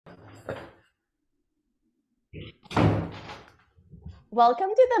Welcome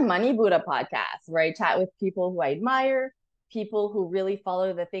to the Money Buddha podcast, where I chat with people who I admire, people who really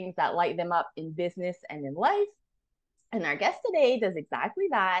follow the things that light them up in business and in life. And our guest today does exactly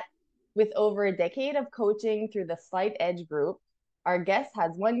that. With over a decade of coaching through the Slight Edge group, our guest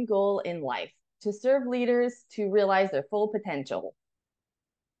has one goal in life: to serve leaders to realize their full potential.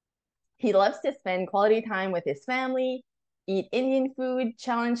 He loves to spend quality time with his family, eat Indian food,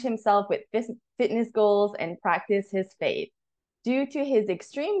 challenge himself with fitness goals, and practice his faith. Due to his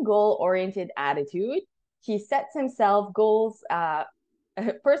extreme goal-oriented attitude, he sets himself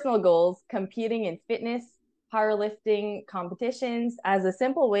personal goals, competing in fitness, powerlifting competitions as a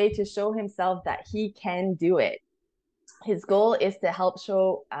simple way to show himself that he can do it. His goal is to help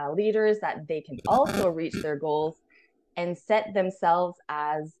show leaders that they can also reach their goals and set themselves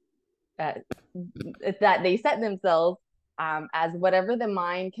uh, as whatever the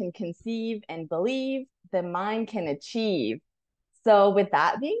mind can conceive and believe, the mind can achieve. So, with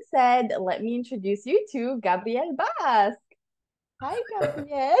that being said, let me introduce you to Gabriel Basque. Hi,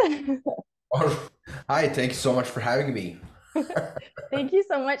 Gabriel. Oh, hi, thanks so much for having me. Thank you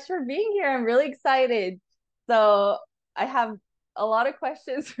so much for being here. I'm really excited. So, I have a lot of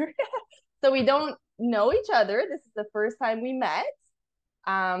questions. So, we don't know each other. This is the first time we met.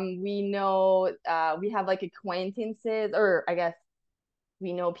 We know we have like acquaintances, or I guess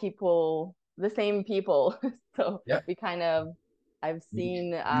we know people, the same people. So, Yeah, we kind of, I've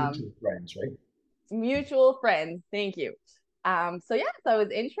seen mutual friends, right? mutual friends. Thank you. So yeah, so I was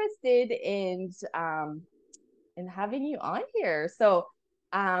interested in having you on here. So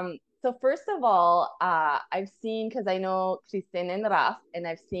first of all, I've seen, because I know Kristen and Raf, and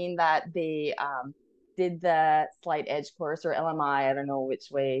I've seen that they did the Slight Edge course or LMI. I don't know which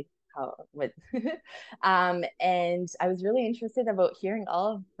way how what and I was really interested about hearing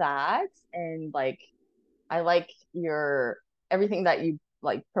all of that. And like I like your everything that you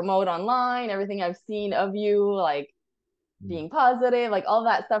like promote online, everything I've seen of you, like Mm. being positive, like all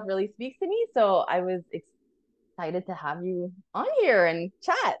that stuff really speaks to me. So I was excited to have you on here and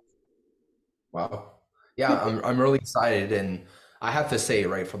chat. Wow. Yeah, I'm really excited, and I have to say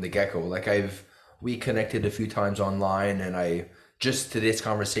right from the get-go, we connected a few times online, and I just to this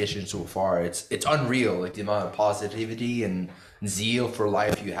conversation so far, it's unreal, like the amount of positivity and zeal for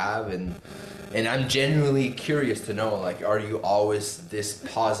life you have, and I'm genuinely curious to know, like, are you always this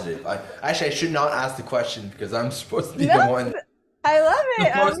positive? I should not ask the question because I'm supposed to be No, the one I love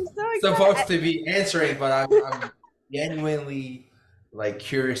it. I'm supposed so excited. supposed to be answering, but I'm genuinely like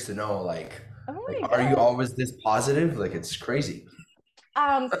curious to know Oh like my are you God. always this positive? Like it's crazy.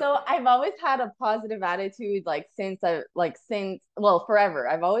 So I've always had a positive attitude, like since well, forever.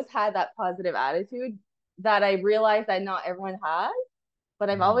 I've always had that positive attitude that I realize that not everyone has, but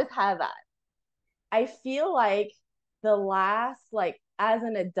I've Mm, always had that. I feel like the last, like as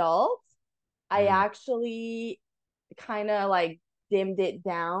an adult, I mm, actually kind of like dimmed it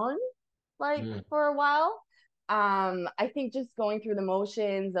down like mm, for a while. I think just going through the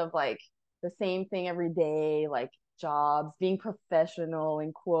motions of like the same thing every day, like jobs, being professional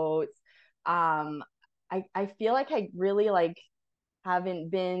in quotes. I feel like I really like haven't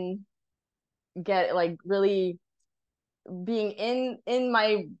been get like really being in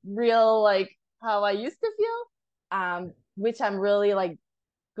my real like how I used to feel. Which I'm really like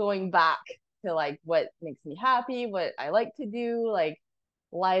going back to like what makes me happy, what I like to do, like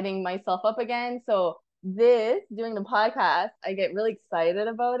lighting myself up again. So this during the podcast, I get really excited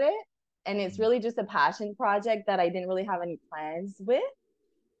about it. And it's mm, really just a passion project that I didn't really have any plans with.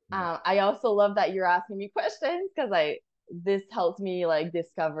 yeah. I also love that you're asking me questions because I this helps me like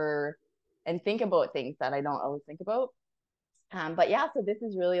discover and think about things that I don't always think about. But yeah, so this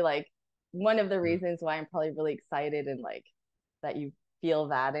is really like one of the Mm, reasons why I'm probably really excited and like that you feel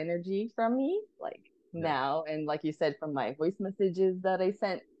that energy from me, like yeah. now. And like you said, from my voice messages that I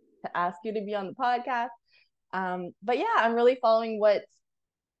sent to ask you to be on the podcast. But yeah, I'm really following what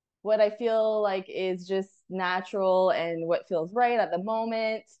I feel like is just natural and what feels right at the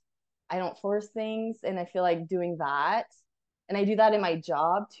moment. I don't force things, and I feel like doing that. And I do that in my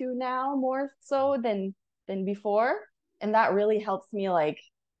job too now more so than before. And that really helps me like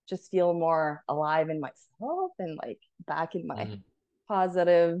just feel more alive in myself and like back in my Mm,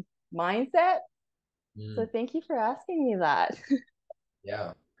 positive mindset. So mm, thank you for asking me that.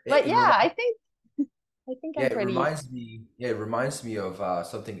 yeah. But It yeah, reminds I think yeah, I'm pretty. it reminds me of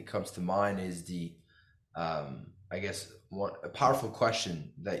something that comes to mind is the I guess one a powerful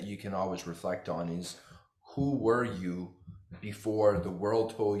question that you can always reflect on is who were you before the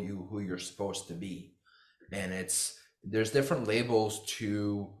world told you who you're supposed to be? And there's different labels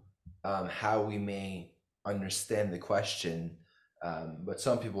to how we may understand the question. But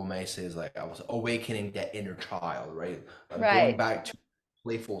some people may say is like I was awakening that inner child, right? Going Right. back to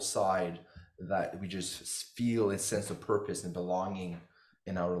playful side that we just feel a sense of purpose and belonging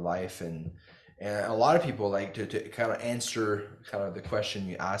in our life. And a lot of people like to kind of answer kind of the question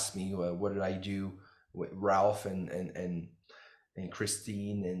you asked me, what did I do with Ralph and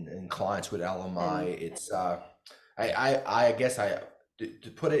Christine and clients with LMI? And It's I guess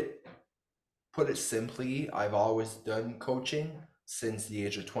to put it simply, I've always done coaching since the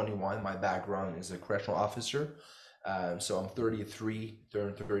age of 21. My background is a correctional officer. So I'm 33,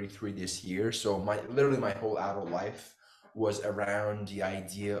 turning 33 this year. So my literally my whole adult life was around the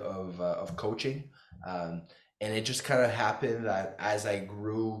idea of coaching. Um, and it just kind of happened that as I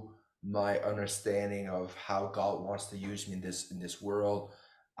grew my understanding of how God wants to use me in this world,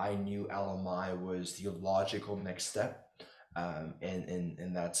 I knew LMI was the logical next step.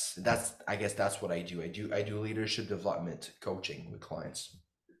 And that's I guess that's what I do. I do leadership development coaching with clients.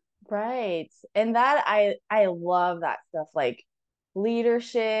 right. And that I love that stuff, like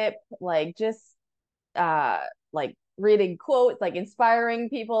leadership, like just uh like reading quotes, like inspiring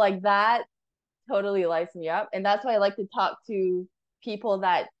people, like that totally lights me up. And that's why I like to talk to people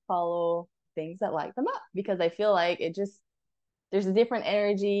that follow things that light them up, because I feel like it just there's a different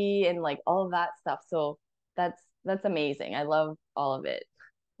energy and like all of that stuff. So that's amazing. I love all of it.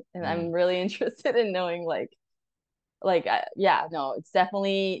 And I'm Mm, really interested in knowing yeah, no, it's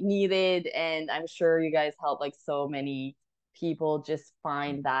definitely needed, and I'm sure you guys help like so many people just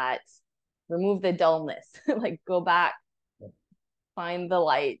find that, remove the dullness, like go back, find the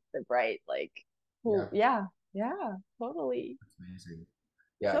light, the bright, like yeah, who, yeah, yeah, totally. that's amazing.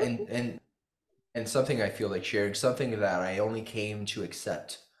 Yeah, So and something I feel like sharing, something that I only came to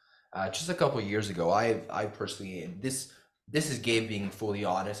accept just a couple of years ago. I personally, this is Gabe being fully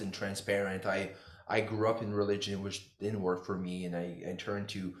honest and transparent. I grew up in religion, which didn't work for me, and I turned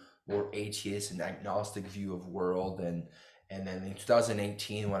to more atheist and agnostic view of world, and then in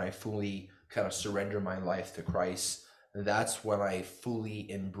 2018 when I fully kind of surrendered my life to Christ, that's when I fully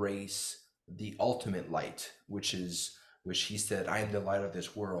embrace the ultimate light, which he said, I am the light of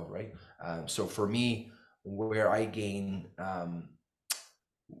this world, right? So for me, where I gain,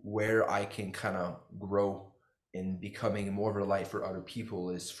 where I can kind of grow in becoming more of a light for other people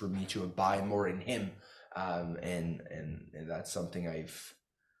is for me to abide more in Him, and that's something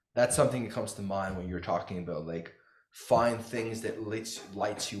that's something that comes to mind when you're talking about like find things that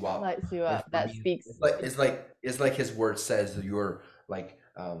lights you up. lights you And up. for That me, speaks. it's like His word says that you're like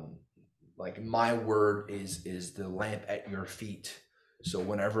my word is the lamp at your feet. So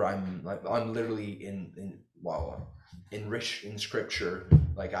whenever I'm literally in well enriched in scripture,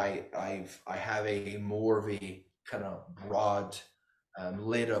 like I have a more of a kind of broad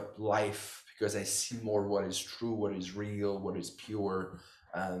lit up life because I see more what is true, what is real, what is pure,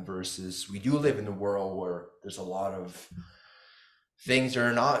 versus we do live in a world where there's a lot of things that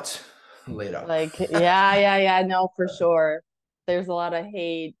are not lit up. Like, yeah, yeah, yeah, no, for sure. There's a lot of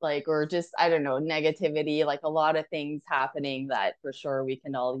hate, like, or just, I don't know, negativity, like a lot of things happening that for sure we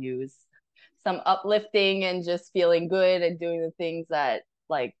can all use some uplifting and just feeling good and doing the things that,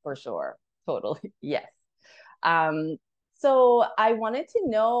 like, for sure, totally, yes. Um, so I wanted to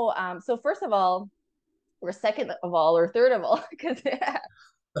know, so first of all, or second of all, or third of all, because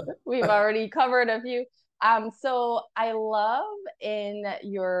we've already covered a few. So I love in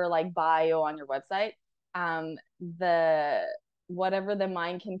your like bio on your website, the whatever the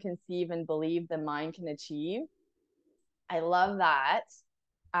mind can conceive and believe the mind can achieve. I love that,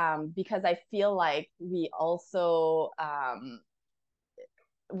 because I feel like we also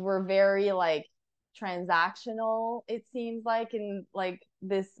we're very like transactional, it seems like, in like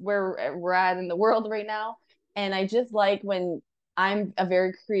this where we're at in the world right now. And I just like when I'm a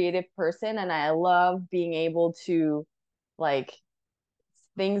very creative person and I love being able to like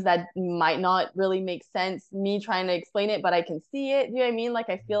things that might not really make sense, me trying to explain it, but I can see it. Do you know what I mean? Like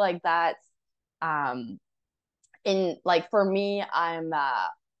I feel like that's um in like for me, I'm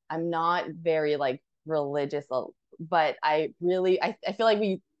not very like religious, but I feel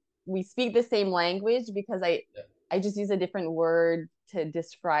like we speak the same language because I just use a different word to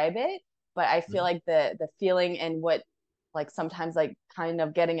describe it. But I feel like the feeling and what like sometimes like kind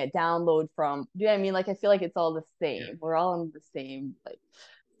of getting a download from, do you know what I mean? Like I feel like it's all the same. We're all in the same like,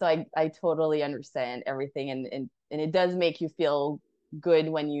 so I totally understand everything, and it does make you feel good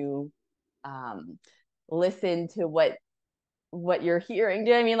when you um listen to what you're hearing.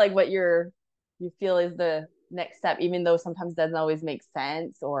 Do you know what I mean? Like what you feel is the next step, even though sometimes it doesn't always make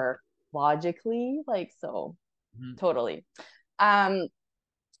sense or logically. Like so Mhm. totally. Um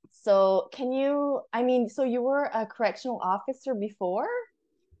So can you, I mean, so you were a correctional officer before,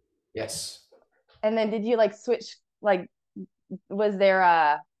 Yes. and then did you like switch, like, was there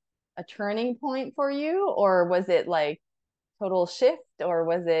a turning point for you, or was it like total shift, or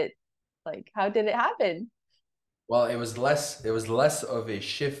was it like, how did it happen? Well, it was less of a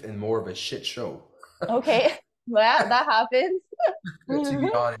shift and more of a shit show. Okay, that happens. To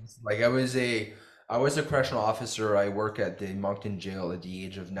be honest, like I was a correctional officer. I work at the Moncton jail at the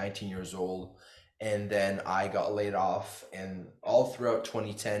age of 19 years old, and then I got laid off. And all throughout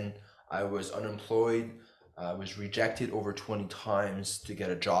 2010, I was unemployed. I was rejected over 20 times to get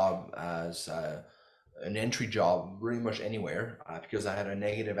a job as an entry job, pretty much anywhere, because I had a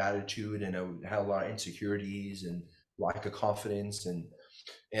negative attitude and I had a lot of insecurities and lack of confidence. And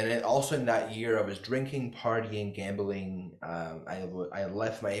then also in that year, I was drinking, partying, gambling. I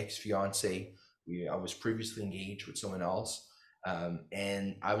left my ex fiance. I was previously engaged with someone else,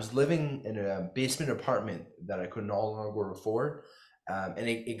 and I was living in a basement apartment that I could no longer afford. And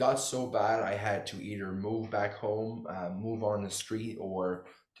it got so bad, I had to either move back home, move on the street, or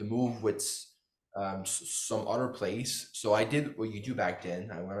to move with some other place. So I did what you do back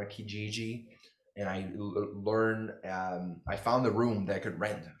then. I went to Kijiji and learned. I found a room that I could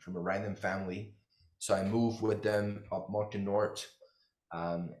rent from a random family, so I moved with them up Moncton North,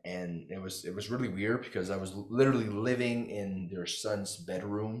 and it was really weird because I was literally living in their son's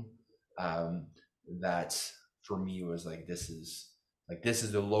bedroom. Um, that for me was like this is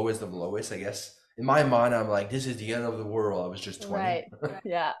the lowest of the lowest, I guess. In my mind, I'm like, this is the end of the world. I was just 20. Right.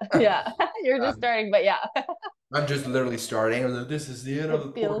 Yeah. Yeah. You're just Um, starting, but yeah, I'm just literally starting. I was like, this is the end of it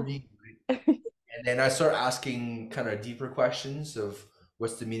the poor feels. me. And then I start asking kind of deeper questions of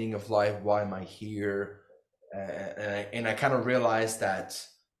what's the meaning of life? Why am I here? And I kind of realized that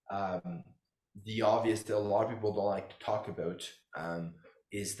um, the obvious that a lot of people don't like to talk about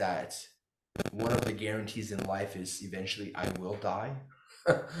is that one of the guarantees in life is eventually I will die.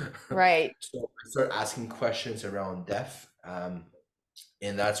 Right. So I start asking questions around death.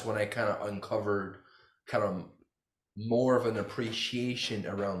 And that's when I kind of uncovered kind of more of an appreciation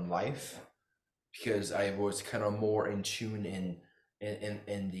around life because I was kind of more in tune in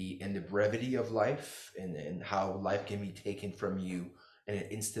the brevity of life and how life can be taken from you in an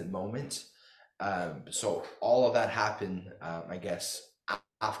instant moment. So all of that happened, I guess,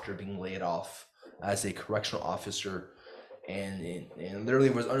 after being laid off as a correctional officer, and literally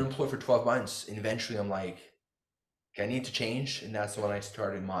was unemployed for 12 months. And eventually, I'm like, okay, I need to change, and that's when I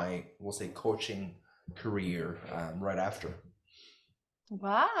started my, we'll say, coaching career right after.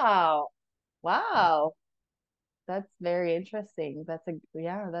 Wow. Wow. That's very interesting.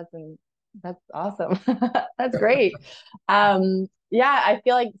 Yeah, that's awesome. That's great. Yeah, I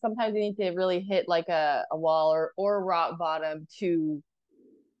feel like sometimes you need to really hit like a wall or rock bottom to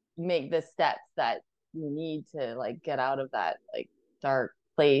make the steps that you need to like get out of that like dark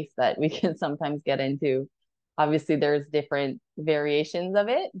place that we can sometimes get into. Obviously, there's different variations of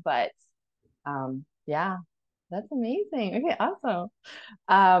it, but yeah, that's amazing. Okay, awesome.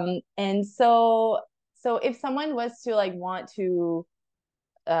 And so if someone was to like want to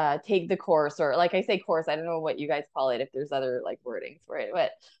take the course, or like I say course, I don't know what you guys call it if there's other like wordings for it,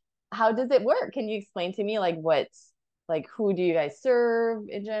 but how does it work? Can you explain to me like like who do you guys serve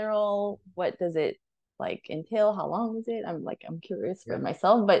in general? What does it like entail? How long is it? I'm curious for Yeah.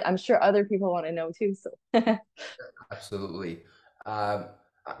 myself, but I'm sure other people want to know too. So Absolutely. Um,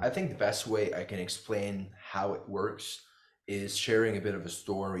 I think the best way I can explain how it works is sharing a bit of a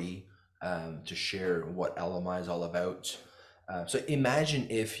story to share what LMI is all about. So imagine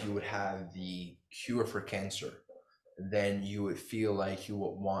if you would have the cure for cancer, then you would feel like you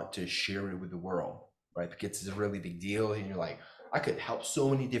would want to share it with the world, right? Because it's a really big deal, and you're like, I could help so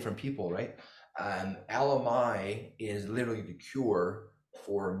many different people, right? LMI is literally the cure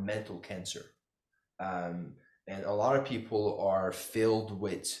for mental cancer. Um, and a lot of people are filled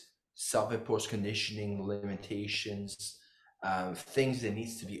with self-imposed conditioning, limitations, things that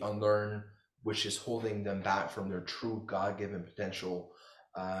needs to be unlearned, which is holding them back from their true God-given potential.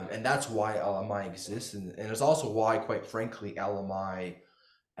 And that's why LMI exists. And it's also why, quite frankly, LMI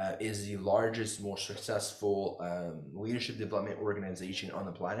is the largest, most successful leadership development organization on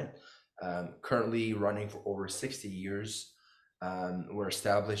the planet. Currently running for over 60 years. We're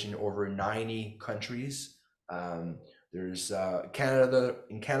established in over 90 countries. Um, there's Canada.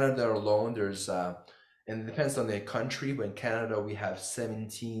 In Canada alone, and it depends on the country, but in Canada we have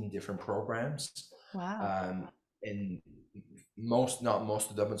 17 different programs. wow. Um, and not most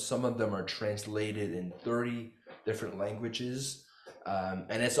of them, but some of them are translated in 30 different languages.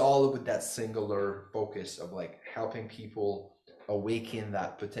 And it's all with that singular focus of like helping people awaken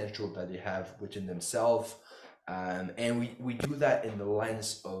that potential that they have within themselves. And we do that in the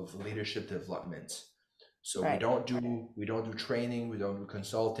lens of leadership development. So Right. we don't do training, we don't do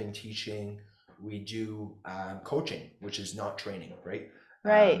consulting, teaching. We do coaching, which is not training, right?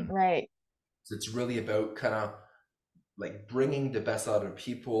 Right. Um, Right. so it's really about kind of like bringing the best out of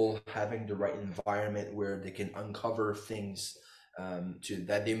people, having the right environment where they can uncover things to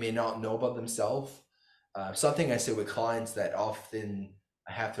that they may not know about themselves. Something I say with clients that often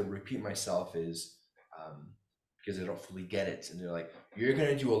I have to repeat myself is because they don't fully get it, and they're like, "You're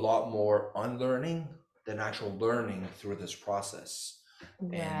gonna do a lot more unlearning than actual learning through this process,"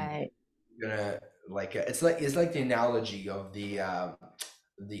 and Right. you're gonna like it's like the analogy of the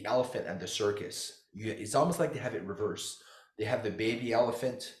elephant and the circus. It's almost like they have it reversed. They have the baby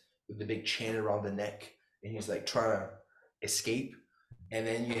elephant with the big chain around the neck, and he's like trying to escape. And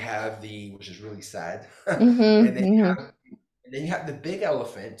then you have which is really sad. Mm-hmm. and then Mm-hmm. and then you have the big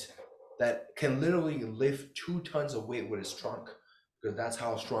elephant that can literally lift 2 tons of weight with his trunk, because that's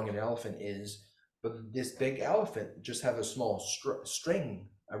how strong an elephant is. But this big elephant just have a small string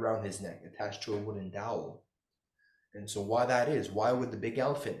around his neck attached to a wooden dowel. And so why would the big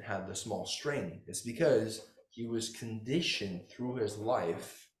elephant have the small string? It's because he was conditioned through his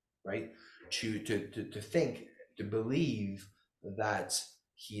life, right, to think, to believe that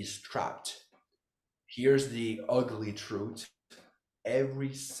he's trapped. Here's the ugly truth.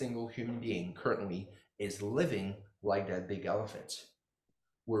 Every single human being currently is living like that big elephant.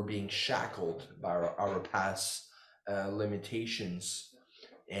 We're being shackled by our past limitations,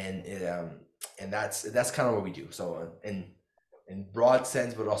 and that's kind of what we do. So in broad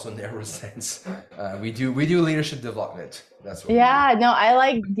sense, but also narrow sense, we do leadership development. That's what we do. Yeah, no, I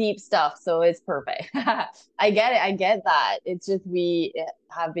like deep stuff, so it's perfect. I get it. I get that. It's just we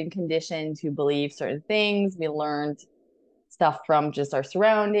have been conditioned to believe certain things. We learned stuff from just our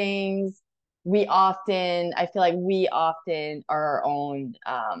surroundings. I feel like we often are our own,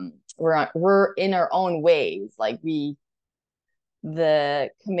 we're in our own ways. Like the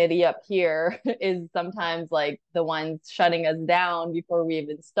committee up here is sometimes like the ones shutting us down before we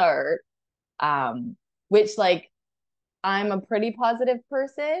even start. Which like I'm a pretty positive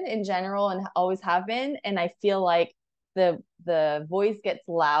person in general and always have been. And I feel like the voice gets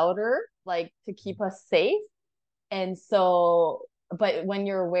louder, like to keep us safe. And so, but when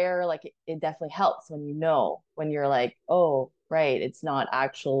you're aware, like it definitely helps when when you're like, oh, right, it's not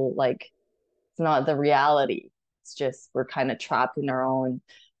actual, like it's not the reality. It's just we're kind of trapped in our own.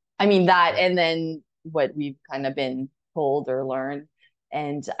 I mean that, Right. and then what we've kind of been told or learned.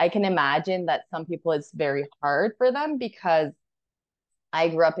 And I can imagine that some people it's very hard for them because I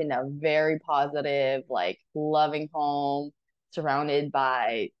grew up in a very positive, like loving home, surrounded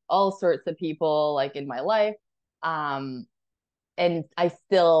by all sorts of people like in my life. Um, and I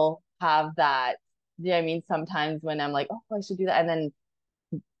still have that. You know what I mean? Sometimes when I'm like, oh, I should do that, and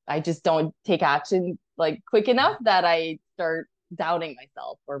then I just don't take action like quick enough that I start doubting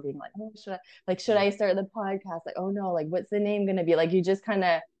myself or being like, oh, should I start the podcast? Like, oh no, like what's the name gonna be? Like you just kind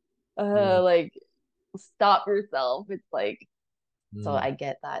of Mm, like stop yourself. It's like so mm. I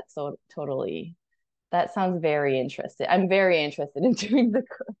get that. So totally. That sounds very interesting. I'm very interested in doing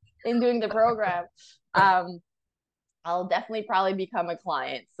the program. Um, I'll definitely probably become a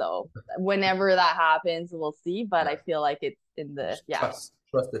client. So whenever that happens, we'll see. But I Yeah. feel like it's in the Just yeah.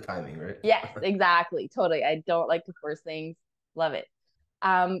 trust the timing, right? Yes, exactly. Totally. I don't like to force things. Love it.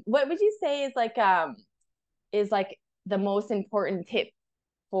 What would you say is like the most important tip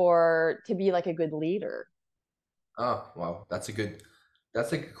for to be like a good leader? Oh, wow. That's a good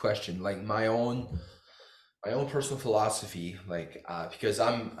question. Like my own personal philosophy, like because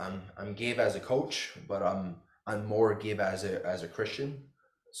I'm Gabe as a coach, but I'm more Gabe as a Christian.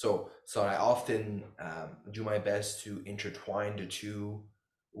 So I often do my best to intertwine the two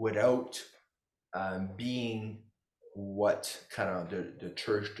without being what kind of the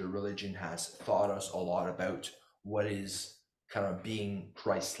church, the religion has taught us a lot about what is kind of being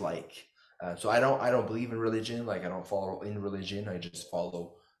Christ-like. So I don't believe in religion. Like I don't follow in religion. I just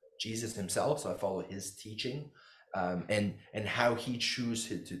follow Jesus himself. So I follow his teaching, and how he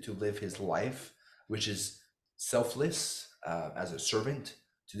chooses to live his life, which is selfless as a servant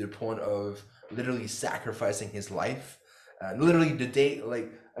to the point of literally sacrificing his life. Literally the day,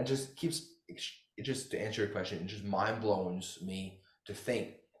 like I just keeps it just to answer your question, it just mind blows me to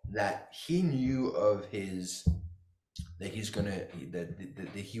think that he knew of his that he's gonna that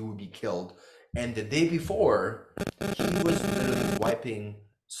he would be killed, and the day before he was literally wiping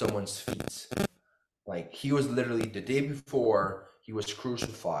someone's feet. Like he was literally the day before he was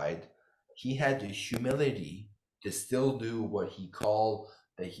crucified, he had the humility to still do what he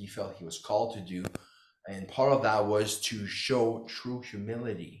felt he was called to do. And part of that was to show true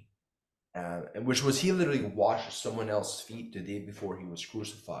humility, and which was he literally washed someone else's feet the day before he was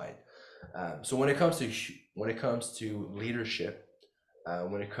crucified. So when it comes to leadership,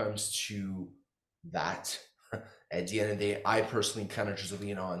 when it comes to that, at the end of the day, I personally kind of just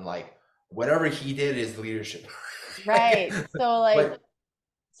lean on like whatever he did is leadership. Right. But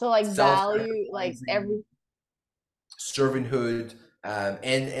So like value like self-sacrificing, every servanthood,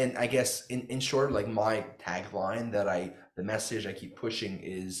 and I guess in short, like my tagline the message I keep pushing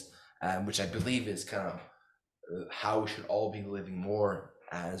is, which I believe is kind of how we should all be living more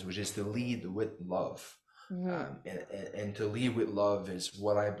as, which is to lead with love. Mhm. And to lead with love is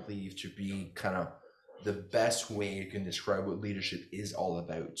what I believe to be kind of the best way you can describe what leadership is all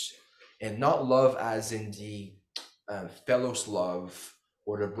about. And not love as in the fellows love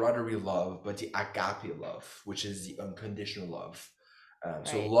or the brotherly love, but the agape love, which is the unconditional love.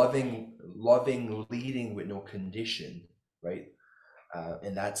 So right, loving, leading with no condition, right?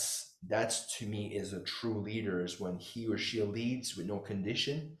 And that's to me is a true leader is when he or she leads with no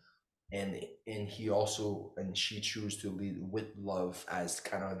condition, and and she chooses to lead with love as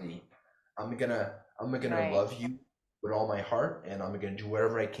kind of the I'm gonna right, love you with all my heart, and I'm gonna do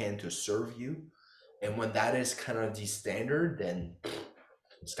whatever I can to serve you. And when that is kind of the standard, then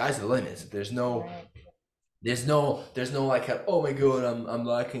sky's the limit. right, There's no like, oh my god, I'm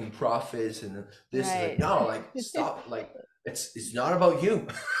lacking profits, and this is like, right. no, like stop, like it's not about you.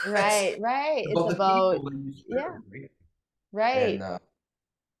 Right, right. It's It's about the about, people that you yeah, serve, right? And right.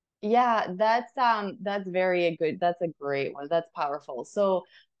 Yeah, that's very a good, that's a great one. That's powerful. So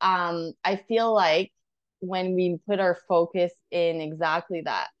I feel like when we put our focus in exactly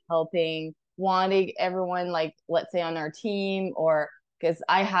that, helping, wanting everyone, like let's say on our team, or because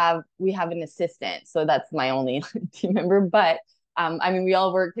we have an assistant, so that's my only team member. But I mean we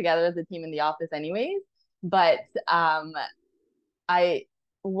all work together as a team in the office anyways. But um I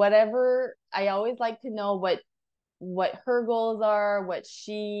whatever I always like to know what her goals are, what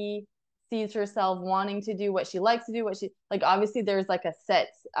she sees herself wanting to do, what she likes to do, what she like obviously there's like a set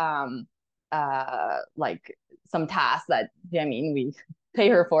like some tasks that I mean we pay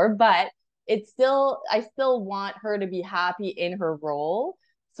her for, but it's still I still want her to be happy in her role.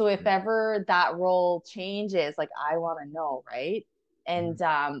 So if ever that role changes, like I want to know, right? And Mhm.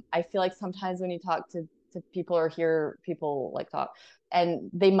 I feel like sometimes when you talk to people or hear people like talk, and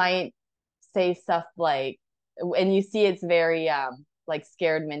they might say stuff like, and you see it's very like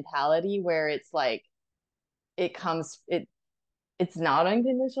scared mentality where it's like it comes it's not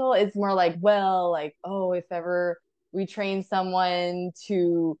unconditional. It's more like, well, like, oh, if ever we train someone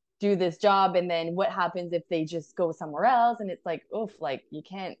to do this job and then what happens if they just go somewhere else, and it's like, oof, like you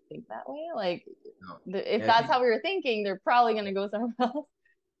can't think that way, like No. if And I that's think how we were thinking they're probably going to go somewhere else.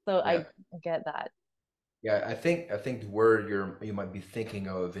 So yeah, I get that. yeah, I think the word you might be thinking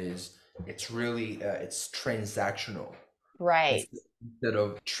of is it's really it's transactional Right, instead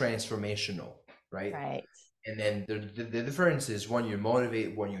of transformational, right? right. And then the difference is when you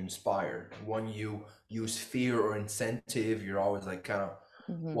motivate, when you inspire, when you use fear or incentive, you're always like kind of,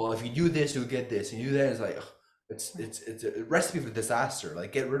 Hmm. well, if you do this, you'll get this, and you do that, it's like ugh, it's a recipe for disaster.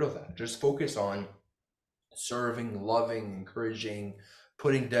 Like get rid of that. Just focus on serving, loving, encouraging,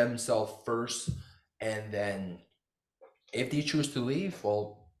 putting themselves first, and then if they choose to leave,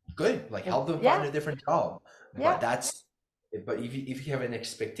 well, good. Like help them find Yeah, a different job. yeah, But if you have an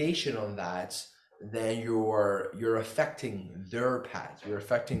expectation on that, then you're affecting their path. You're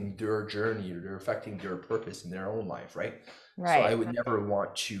affecting their journey. You're affecting their purpose in their own life, right? So I right, would never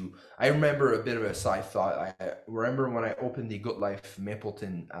want to. I remember a bit of a side thought. I remember when I opened the Good Life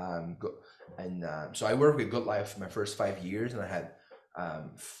Mapleton, and so I worked with Good Life for my first 5 years, and I had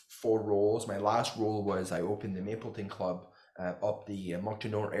four roles. My last role was I opened the Mapleton Club up the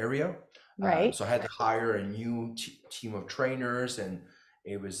Moncton area. right, So I had to hire a new team of trainers, and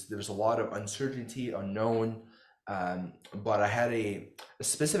there was a lot of uncertainty, unknown. But I had a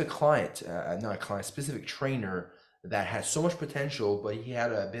specific client, not a client, specific trainer that had so much potential, but he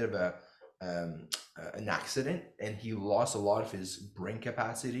had a bit of um, an accident, and he lost a lot of his brain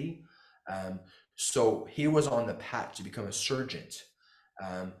capacity. Um, so he was on the path to become a surgeon.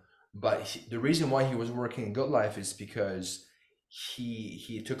 Um, but the reason why he was working in Good Life is because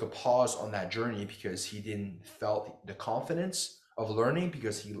he took a pause on that journey because he didn't felt the confidence of learning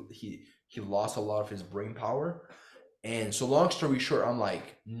because he lost a lot of his brain power. And so long story short, I'm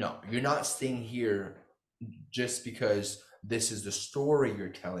like, no, you're not staying here just because this is the story you're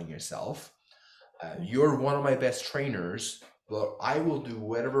telling yourself. You're one of my best trainers, but I will do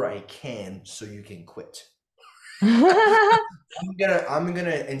whatever I can so you can quit. I'm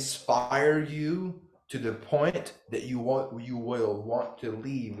gonna inspire you to the point that you will want to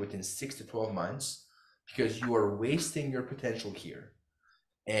leave within 6 to 12 months because you are wasting your potential here.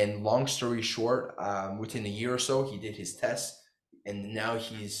 And long story short, within a year or so, he did his test, and now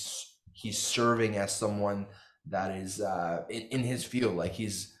he's serving as someone that is in his field. Like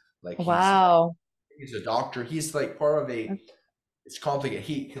he's Wow. he's a doctor. He's like part of a it's complicated.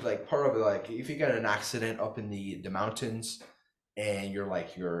 He's like part of like if you get an accident up in the mountains and you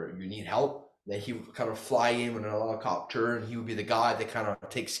need help, then he would kind of fly in with a helicopter and he would be the guy that kind of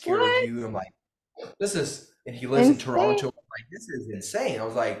takes care of What? you. I'm like, this is and he lives in Insane. Toronto. I'm like, this is insane. I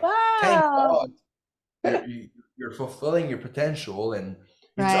was like, thank Wow. God you're fulfilling your potential and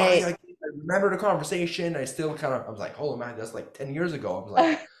he's like, oh Right. yeah, I remember the conversation. I was like, oh man, that's like 10 years ago. I was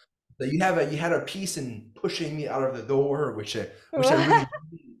like, so you had a piece in pushing me out of the door, which I really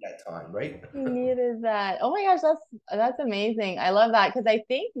needed at that time, right? You needed that. Oh my gosh, that's amazing. I love that because I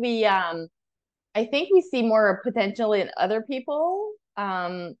think we see more potential in other people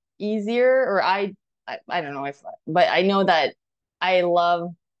easier or I don't know if but I know that I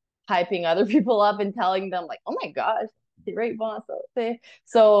love hyping other people up and telling them like, "Oh my gosh, the great boss."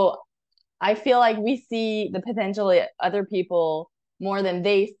 So I feel like we see the potential in other people more than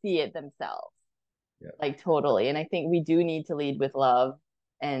they see it themselves. Yeah, Like totally. And I think we do need to lead with love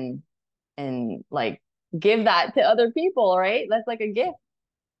and like give that to other people, right? That's like a gift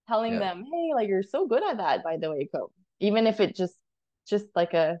telling yeah, them, hey, like you're so good at that, by the way, Coach. Even if it just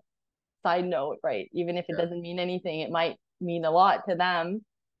like a side note, right? Even if it yeah, doesn't mean anything, it might mean a lot to them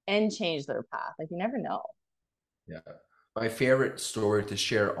and change their path. Like you never know. yeah. My favorite story to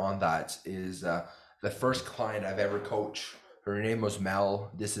share on that is the first client I've ever coached. Her name was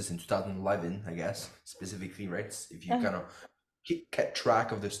Mel. This is in 2011, I guess, specifically, right? If you kind of kept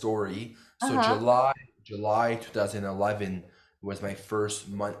track of the story. So Uh-huh. July 2011 was my first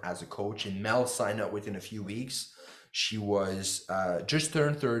month as a coach, and Mel signed up within a few weeks. She was just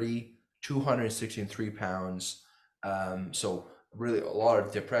turned 30, 263 pounds. So really a lot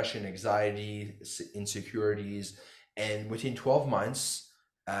of depression, anxiety, insecurities, and within 12 months,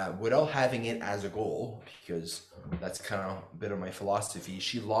 without having it as a goal, because that's kind of a bit of my philosophy,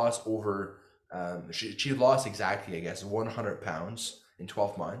 she lost exactly, I guess, 100 pounds in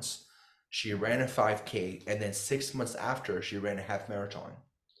 12 months. She ran a 5K, and then 6 months after, she ran a half marathon.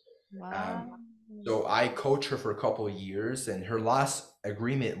 Wow. Um, so I coached her for a couple of years, and her last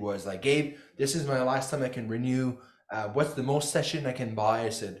agreement was like, Gabe, this is my last time I can renew. What's the most session I can buy? I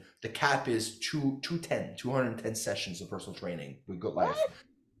said, the cap is 210 sessions of personal training with Good Life. What?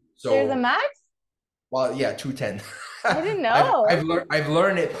 There's a So max? well, yeah, 210. I didn't know. I've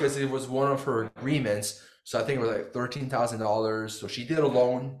learned it because it was one of her agreements. So I think it was like $13,000. So she did a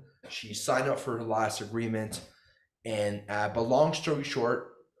loan. She signed up for her last agreement, and but long story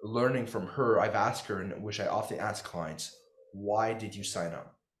short, learning from her, I've asked her, and which I often ask clients, why did you sign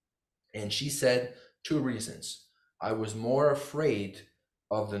up? And she said two reasons. I was more afraid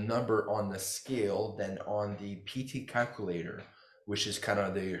of the number on the scale than on the PT calculator, which is kind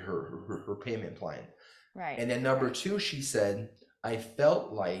of her payment plan. Right. And then number two, she said, I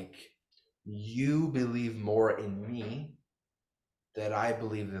felt like you believe more in me than I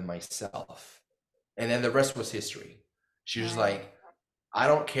believe in myself. And then the rest was history. She was Right. like, I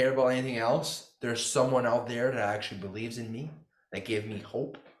don't care about anything else. There's someone out there that actually believes in me, that gave me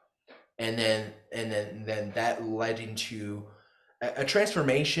hope. And then that led into a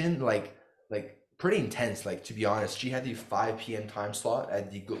transformation like pretty intense, like to be honest. She had the 5 p.m. time slot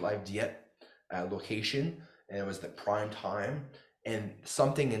at the Good Life Diet location, and it was the prime time, and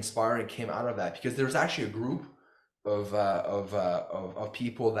something inspiring came out of that because there was actually a group of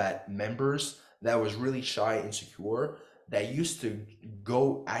people, that members that was really shy, insecure, that used to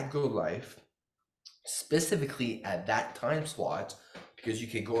go at Good Life specifically at that time slot because you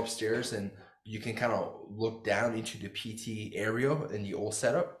can go upstairs and you can kind of look down into the PT area in the old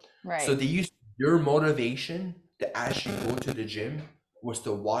setup. So Right. they used your motivation to actually go to the gym was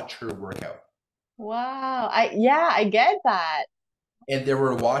to watch her work out. Wow. I get that. And they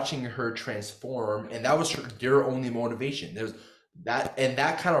were watching her transform, and that was their only motivation. There's that, and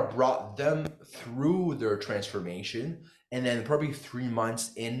that kind of brought them through their transformation. And then probably 3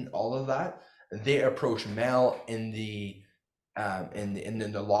 months in all of that, they approached Mel in the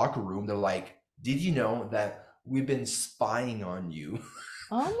locker room. They're like, "Did you know that we've been spying on you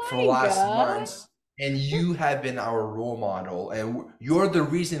Oh for the my last God. months, and you have been our role model, and you're the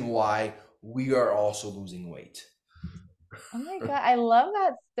reason why we are also losing weight." Oh my God, I love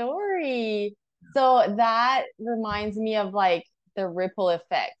that story. So that reminds me of like the ripple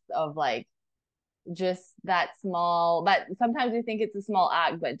effects of like just that small, that sometimes we think it's a small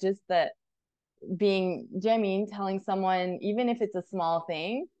act, but just the being, do you know what I mean, telling someone, even if it's a small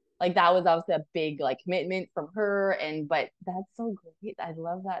thing, like that was obviously a big like commitment from her. And but that's so great. I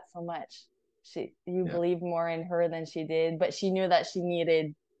love that so much. You Yeah. believed more in her than she did, but she knew that she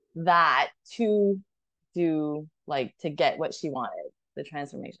needed that to do, like, to get what she wanted, the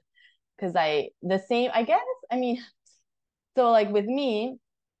transformation. Because the same, I guess, I mean, so like with me,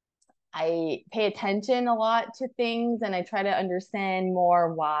 I pay attention a lot to things and I try to understand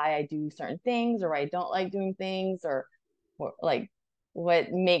more why I do certain things or why I don't like doing things, or like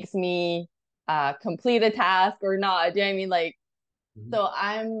what makes me complete a task or not. Do you know what I mean? Like, Mhm. so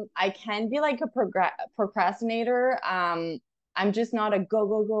I can be like a procrastinator. I'm just not a go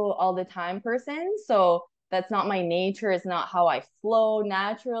go go all the time person. So that's not my nature. It's not how I flow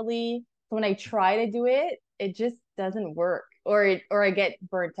naturally. So when I try to do it, it just doesn't work, or I get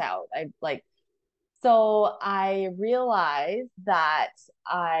burnt out. I like, so I realized that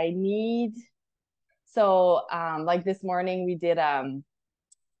I need, so like this morning we did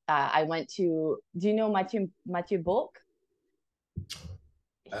I went to, do you know Mathieu Bulk?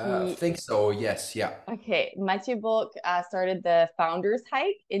 He Think so. Yes. Yeah. Okay, Mathieu Bulk started the founders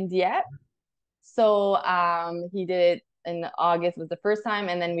hike in Dieppe. So he did it in August was the first time,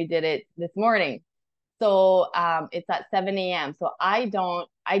 and then we did it this morning. So it's at 7 a.m. So I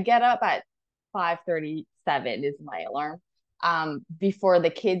get up at 5:37 is my alarm, before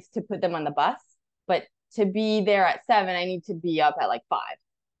the kids to put them on the bus. But to be there at 7, I need to be up at like 5.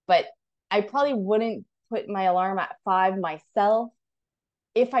 But I probably wouldn't put my alarm at 5 myself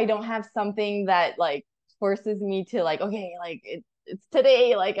if I don't have something that like forces me to like, okay, like it's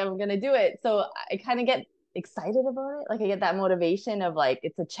today, like I'm gonna do it. So I kind of get excited about it. Like I get that motivation of like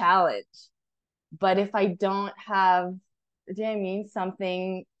it's a challenge. But if I don't have, do you know what I mean,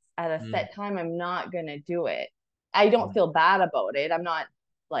 something at a Mm. set time, I'm not gonna do it. I don't feel bad about it. I'm not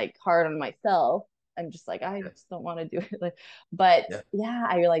like hard on myself. I'm just like, I Yeah. just don't want to do it. Like, but Yeah. yeah,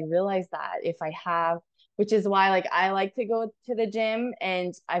 I like realize that if I have, which is why like I like to go to the gym,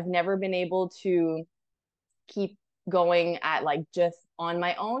 and I've never been able to keep going at like just on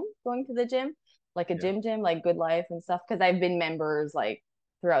my own going to the gym, like a Yeah. gym, like Good Life and stuff. Cause I've been members like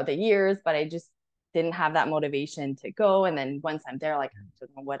throughout the years, but I just didn't have that motivation to go. And then once I'm there, like, I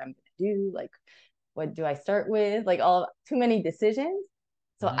don't know what I'm going to do. Like, what do I start with? Like, all too many decisions.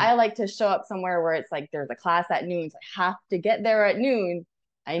 So Hmm. I like to show up somewhere where it's like there's a class at noon. So I have to get there at noon.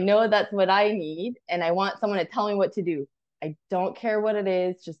 I Yeah. know that's what I need. And I want someone to tell me what to do. I don't care what it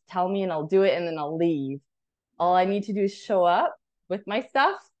is. Just tell me and I'll do it and then I'll leave. Yeah. All I need to do is show up with my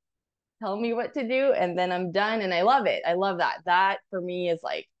stuff, tell me what to do, and then I'm done. And I love it. I love that. That for me is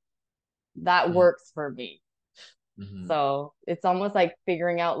like, that Mm. works for me. Hmm. So it's almost like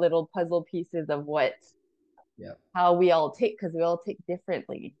figuring out little puzzle pieces of Yeah. how we all take, because we all take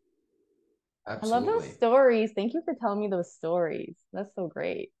differently. I love those Absolutely. stories. Thank you for telling me those stories. That's so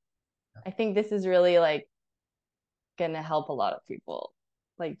great. I think this is really like gonna help a lot of people.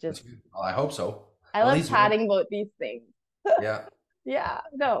 Like, That's just, good. Well, I hope so. I At love least one. chatting about these things. Yeah. Yeah,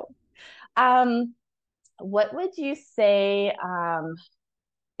 no. Um, what would you say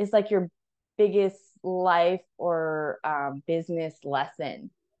is like your biggest life or business lesson,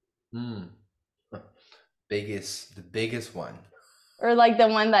 Mm. The biggest one. or like the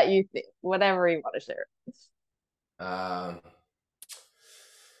one that you think, whatever you want to share? Um,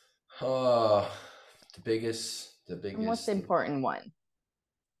 oh, the The most biggest. important one.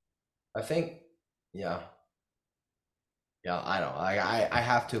 I think, yeah, yeah. I don't. I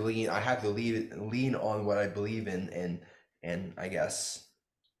have to lean. I have to lean on what I believe in, and I guess.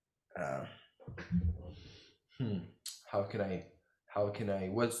 Uh, hmm. How can I? How can I?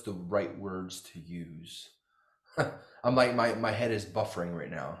 What's the right words to use? I'm like my head is buffering right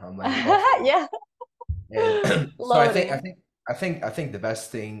now. I'm like buffering. Yeah, And so loading. I think the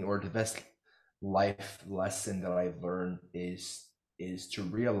best thing or the best life lesson that I've learned is to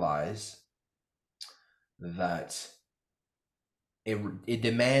realize that it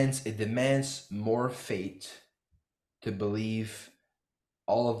demands more faith to believe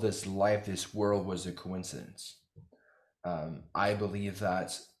all of this life, this world was a coincidence. I believe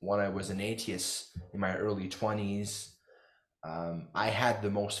that when I was an atheist in my early 20s, I had the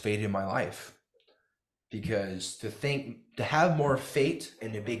most faith in my life because to have more faith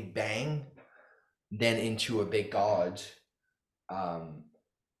in a big bang than into a big God, um,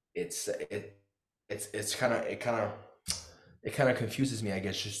 it's it it's it kind of confuses me, I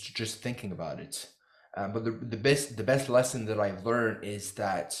guess, just thinking about it. But the best lesson that I've learned is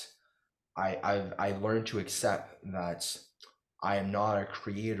that I learned to accept that I am not a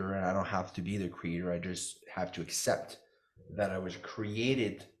creator and I don't have to be the creator. I just have to accept that I was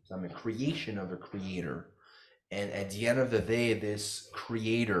created. I'm a creation of a creator. And at the end of the day, this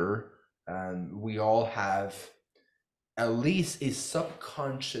creator, we all have at least a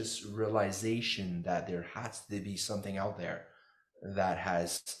subconscious realization that there has to be something out there that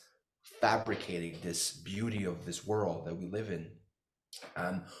has fabricated this beauty of this world that we live in.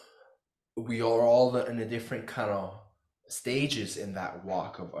 Um, we are all in a different kind of stages in that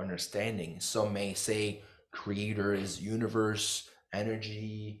walk of understanding. Some may say creator is universe,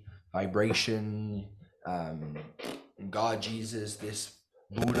 energy, vibration, um, God, Jesus, this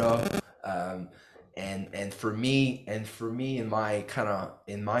Buddha, and for me, in my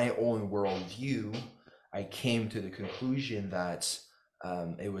in my own worldview, I came to the conclusion that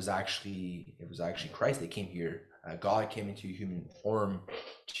it was actually Christ that came here. God came into human form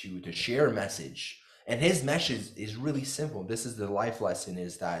to share a message, and his message is really simple. This is the life lesson: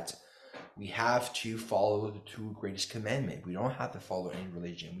 is that we have to follow the two greatest commandments. We don't have to follow any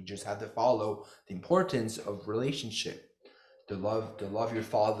religion. We just have to follow the importance of relationship. To love your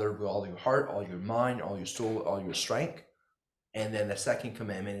father with all your heart, all your mind, all your soul, all your strength. And then the second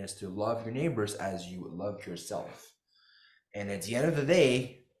commandment is to love your neighbors as you love yourself. And at the end of the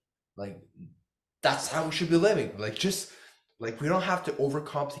day, like, that's how we should be living. Like, just like, we don't have to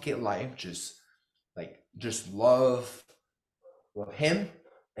overcomplicate life. Just love him,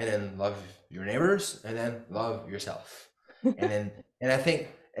 and then love your neighbors, and then love yourself. And I think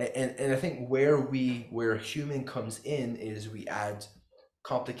and I think where human comes in is we add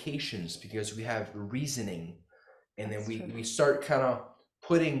complications because we have reasoning, and then we start kind of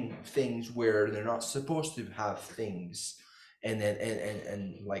putting things where they're not supposed to have things. And then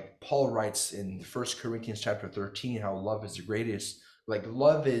and like Paul writes in 1 Corinthians chapter 13 how love is the greatest. Like,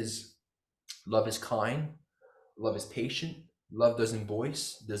 love is kind, love is patient, love doesn't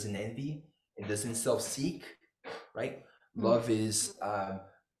boast, doesn't envy, it doesn't self-seek, right?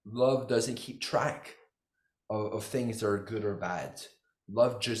 Love doesn't keep track of things that are good or bad.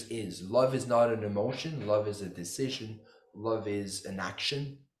 Love just is. Love is not an emotion. Love is a decision. Love is an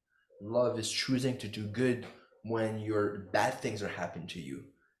action. Love is choosing to do good when your bad things are happening to you,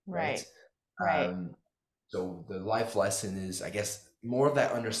 right? Right. So the life lesson is, I guess, more of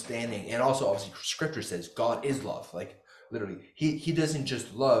that understanding, and also obviously Scripture says God is love. Like, literally, he doesn't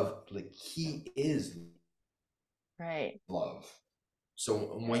just love, like, he is Right. love. So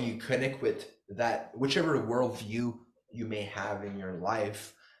when you connect with that, whichever worldview you may have in your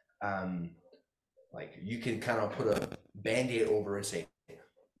life, um, like, you can kind of put a band-aid over and say,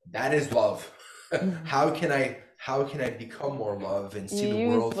 that is love. How can I become more love and You see the use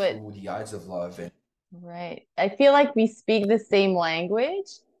world what, through the eyes of love? And right. I feel like we speak the same language.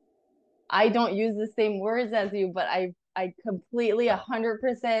 I don't use the same words as you, but I completely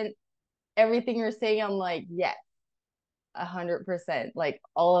 100% everything you're saying, I'm like, yes, 100%. Like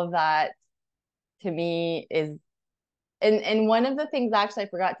all of that to me is, and one of the things actually I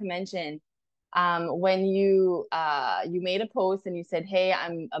forgot to mention, when you made a post and you said, hey,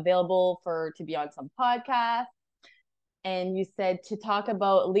 I'm available for to be on some podcast, and you said to talk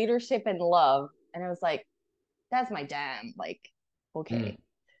about leadership and love, and I was like, that's my jam. Like, mm, okay.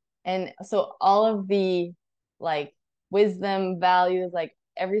 And so all of the like wisdom, values, like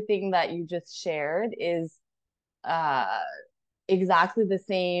everything that you just shared is uh exactly the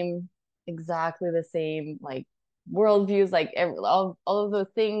same like worldviews, like all of those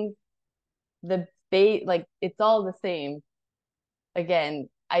things, the bait, like it's all the same. Again,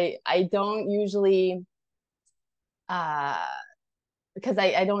 I don't usually uh because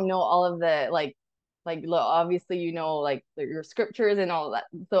I don't know all of the like look, obviously you know like your scriptures and all of that,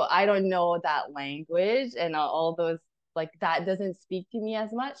 so I don't know that language and all those, like that doesn't speak to me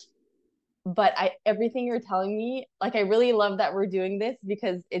as much. But I everything you're telling me, like I really love that we're doing this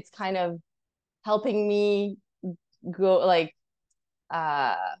because it's kind of helping me go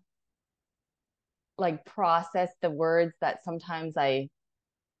uh like process the words that sometimes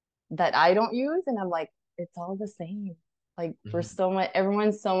I don't use, and I'm like, it's all the same. Like we're mhm, so much,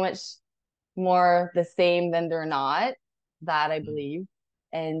 everyone's so much more the same than they're not, that I mhm. believe.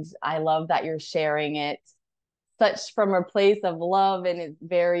 And I love that you're sharing it such from a place of love, and it's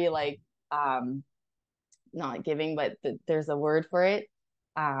very like um not giving, but there's a word for it.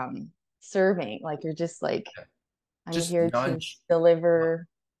 Um Serving. Like you're just like, I'm Just here to nudge. deliver.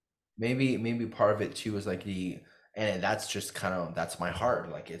 Maybe part of it too is like and that's just kind of, that's my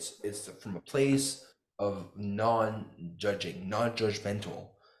heart. Like, it's from a place of non-judging, non-judgmental,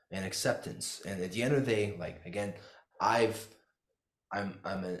 and acceptance. And at the end of the day, like, again, I've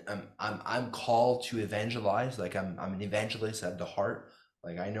I'm called to evangelize. Like I'm an evangelist at the heart.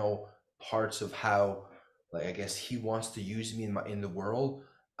 Like I know parts of how, like I guess he wants to use me in the world.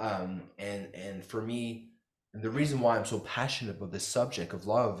 And for me, and the reason why I'm so passionate about this subject of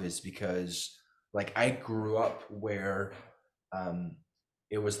love is because like I grew up where um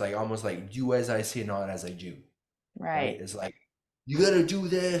it was like almost like do as I say, not as I do. Right? Right. It's like you gotta do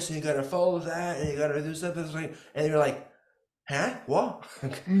this and you gotta follow that and you gotta do stuff. It's like, and you're like, huh? What?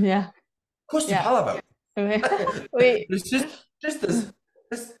 Yeah. Qu'est-ce que tu Yeah. parles about? Wait. It's just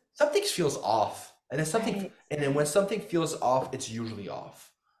this something feels off. And then something Right. and then when something feels off, it's usually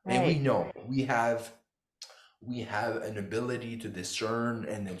off. And we Right. know we have an ability to discern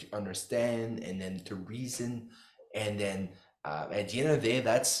and then to understand and then to reason and then at the end of the day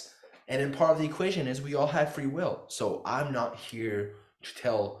that's and then part of the equation is we all have free will. So I'm not here to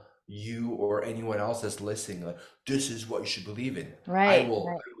tell you or anyone else that's listening like this is what you should believe in. Right. Right. I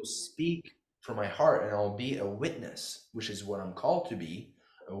will speak from my heart and I'll be a witness, which is what I'm called to be,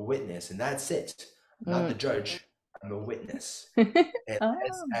 a witness, and that's it. I'm not the Mm. judge, I'm a witness. And Oh,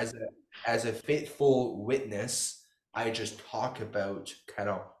 as a faithful witness, I just talk about kind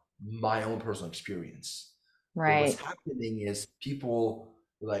of my own personal experience. But what's right. happening is people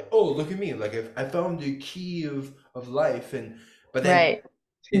are like, oh, look at me, like I found the key of life, and but then Right.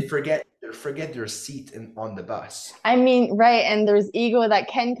 they forget their seat on the bus. I mean, right. And there's ego that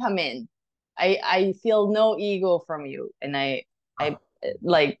can come in. I feel no ego from you. And I Ah,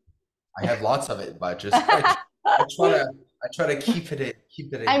 like, I have lots of it, but just I try to keep it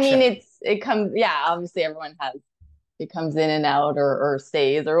I in mean, check. it comes, yeah, obviously everyone has, it comes in and out or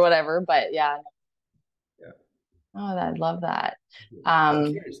stays or whatever. But yeah, Yeah. oh, I love that.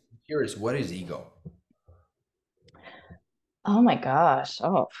 I'm curious, what is ego? Oh my gosh.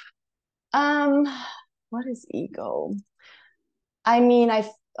 Oh, um, what is ego? I mean,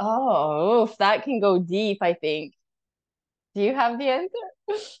 oh, if that can go deep, I think. Do you have the answer?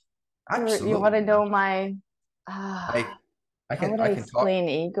 Or you want to Absolutely. know my, ah, I how would I I can talk explain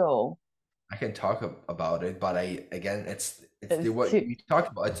ego? about it, but I again, it's the It's what too, you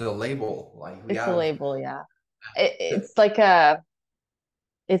talked about. It's a label. Like we it's a have label, yeah. the It's like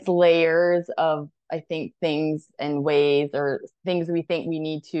it's layers of, I think, things and ways or things we think we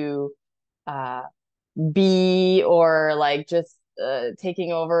need to uh be or like just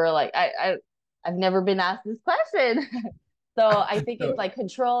taking over. Like I've never been asked this question. So I think it's no, like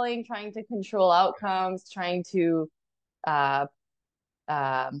controlling, trying to control outcomes, trying to uh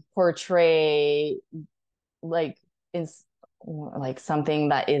portray like in like something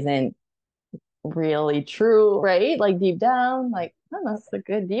that isn't really true, right? Like deep down, like oh, that's a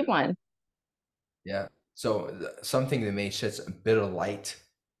good deep one. yeah. So something that may shed a bit of light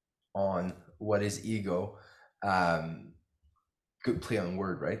on what is ego. Um, Good play on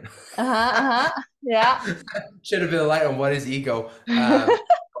word, right? Uh-huh, uh-huh. Yeah. Shed a bit of light on what is ego.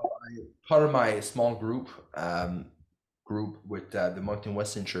 Part of my small group with the Moncton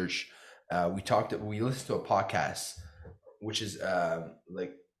Weston Church, we listened to a podcast which is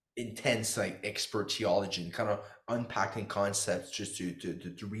like intense, like expert theology and kind of unpacking concepts just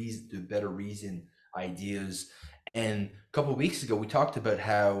to better reason ideas. And a couple of weeks ago, we talked about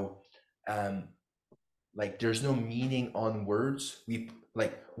how um, like there's no meaning on words. We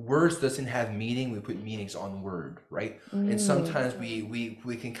like words doesn't have meaning. We put meanings on word, right? And Mm, sometimes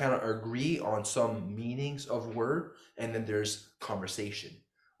we can kind of agree on some meanings of word, and then there's conversation.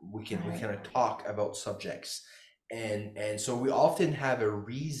 We right. kind of talk about subjects, and so we often have a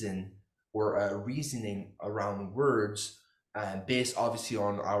reason or a reasoning around words, based obviously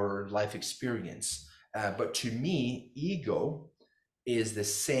on our life experience. But to me, ego is the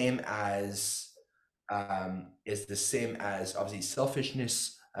same as obviously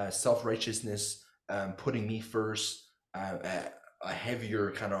selfishness, self-righteousness, putting me first, a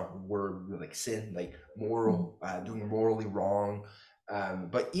heavier kind of word like sin, like Mhm. moral, doing morally wrong.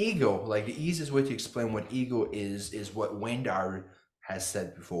 But ego, like the easiest way to explain what ego is what Wayne Dyer has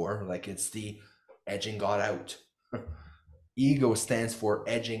said before. Like it's the edging God out. Ego stands for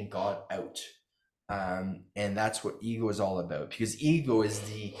edging God out. And that's what ego is all about, because ego is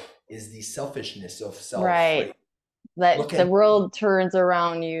the selfishness of self, Right. right? That Look the at world turns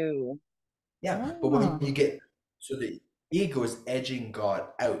around you. yeah, but when Oh. you get so the ego is edging God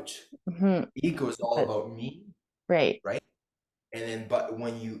out. Hmm. Ego is all But about me, right. right? And then but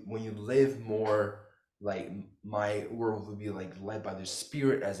when you live more like my world would be like led by the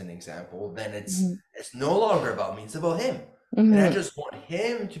spirit as an example, then Hmm. it's no longer about me, it's about him. And I Hmm. just want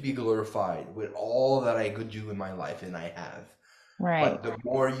him to be glorified with all that I could do in my life and I have. Right. But the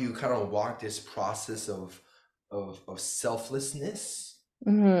more you kind of walk this process of of selflessness.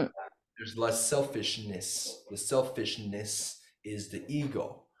 Hmm. There's less selfishness. The selfishness is the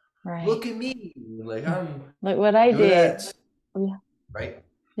ego. Right. Look at me, like I'm Look what I good did. at, Yeah. right?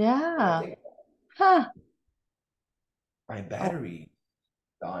 But I Yeah. think Huh. my Oh. battery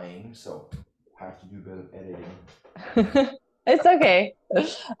dying, so I have to do a bit of editing. It's okay.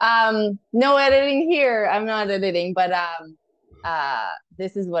 No editing here. I'm not editing, but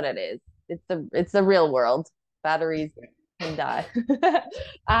this is what it is. It's the real world. Batteries can die.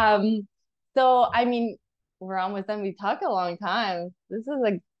 Um, so I mean, we're almost done. We talk a long time.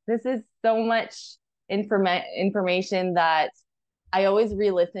 This is so much information that I always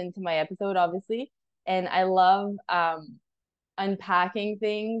re-listen to my episode, obviously, and I love unpacking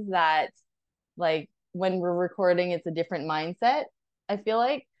things that like when we're recording, it's a different mindset, I feel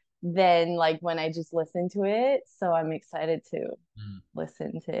like, than like when I just listen to it. So I'm excited to Mm.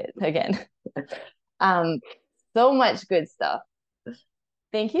 listen to it again. um, so much good stuff.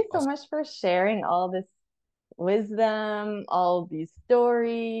 Thank you so Awesome. much for sharing all this wisdom, all these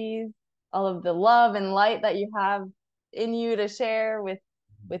stories, all of the love and light that you have in you to share with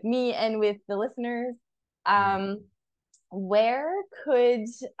me and with the listeners. Mm. Um, where could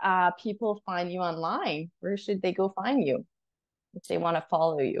people find you online? Where should they go find you if they want to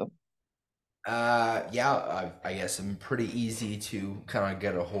follow you? Yeah, I guess I'm pretty easy to kind of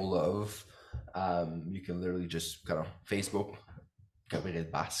get a hold of. You can literally just kind of Facebook, Gabriel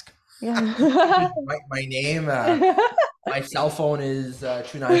Basque. Yeah. Just write my name. My cell phone is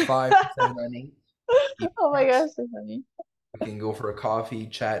 295 Oh my gosh, so funny. We can go for a coffee,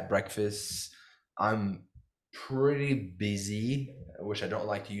 chat, breakfast. I'm pretty busy, which I don't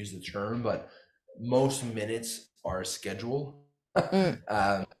like to use the term, but most minutes are scheduled. Mm,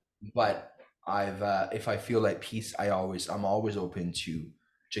 um, but if I feel at peace, I'm always open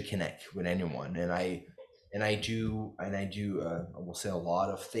to connect with anyone, I will say a lot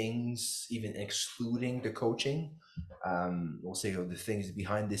of things, even excluding the coaching. We'll say the things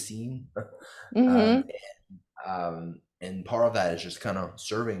behind the scene. um, mm-hmm, and part of that is just kind of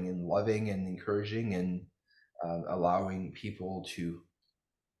serving and loving and encouraging and allowing people to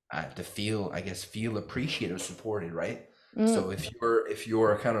feel, I guess, feel appreciated, supported, right? mm. So if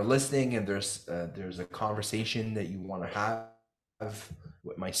you're kind of listening and there's a conversation that you want to have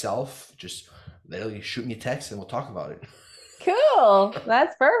with myself, just literally shoot me a text and we'll talk about it. Cool.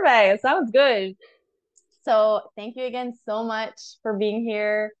 That's perfect. Sounds good. So thank you again so much for being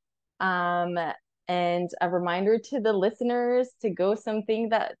here. Um, and a reminder to the listeners to go do something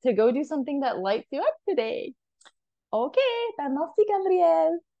that lights you up today. Okay, merci,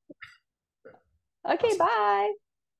 Gabriel. Okay, Awesome. bye.